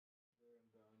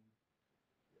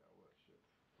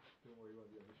Don't worry about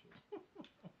the other shit.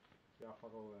 Yeah,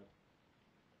 fuck all that.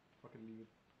 Fucking leave it.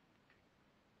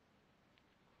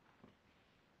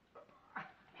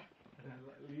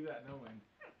 Leave that, no man.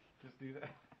 Just do that.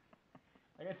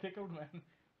 I got tickled, man.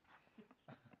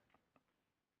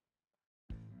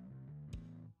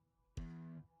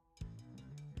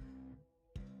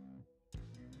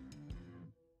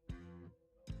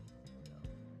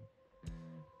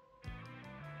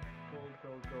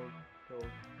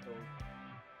 Cold.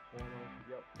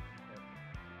 Yep.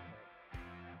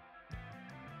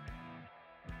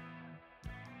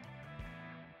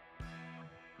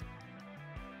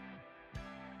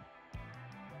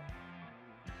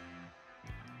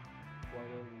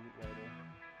 Wider, leave it wider.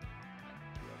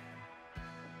 Yep.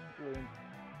 Good.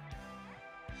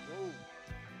 Whoa.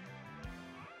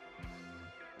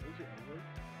 Is it angry?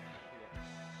 Yeah.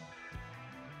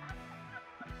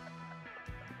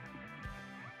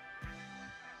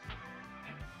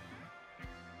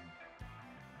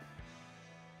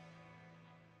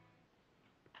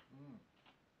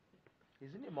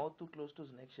 Isn't your mouth too close to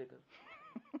his neck, Shaker?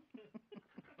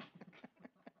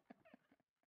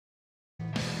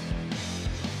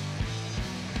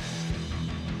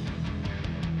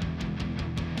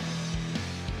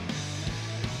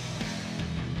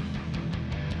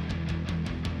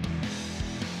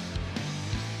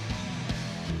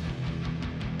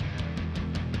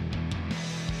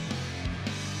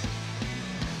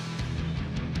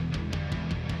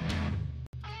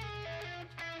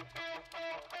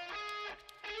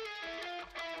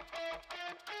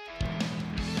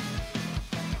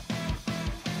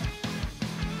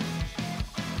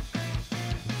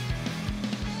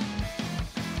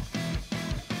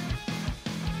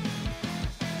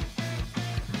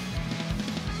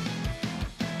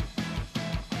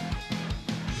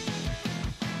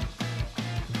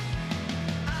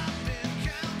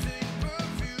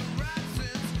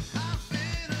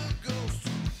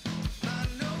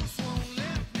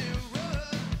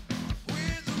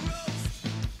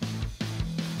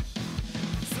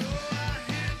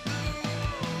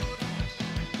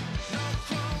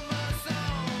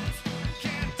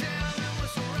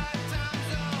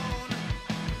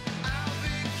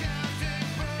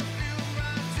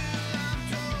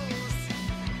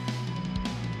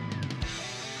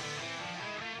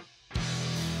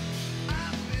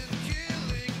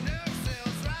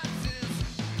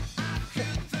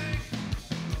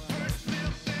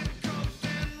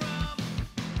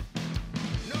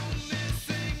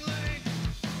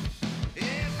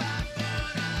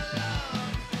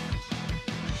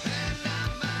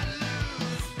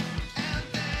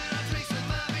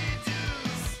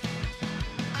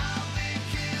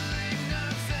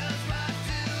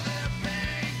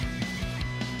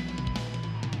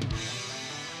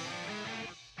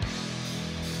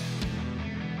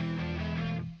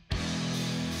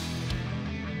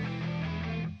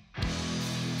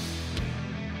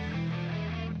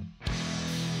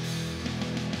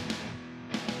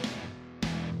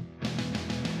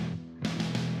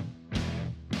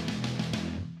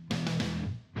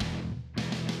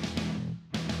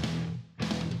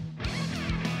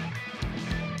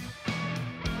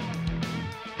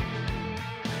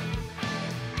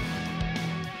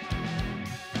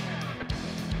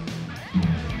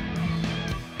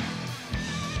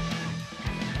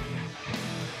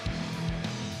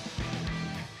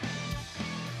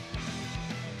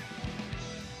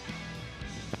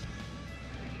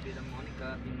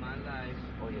 In my life.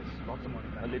 Oh yes, lots of money.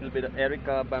 A little bit of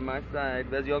Erica by my side.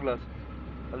 Where's your glass?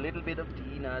 A little bit of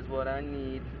Tina is what I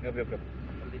need. Yep. A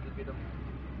little bit of...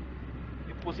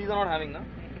 You pussies are not having, no?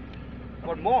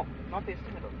 What more? Not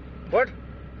tasting at all. What?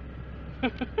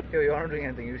 Yo, you're not doing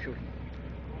anything, you shoot.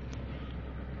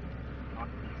 Not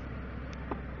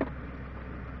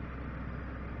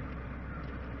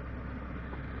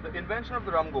The invention of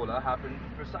the rum gola happened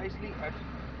precisely at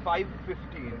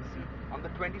 5:15 on the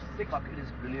 26th. Fucking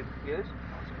is brilliant. Yes?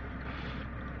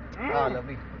 Ah,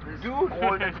 lovely. Dude,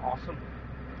 cold and awesome.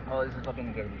 Oh, this is fucking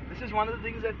incredible. This is one of the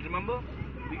things that, remember,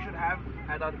 we should have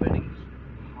at our weddings.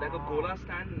 Like a gola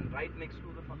stand right next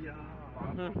to the fucking...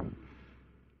 Yeah.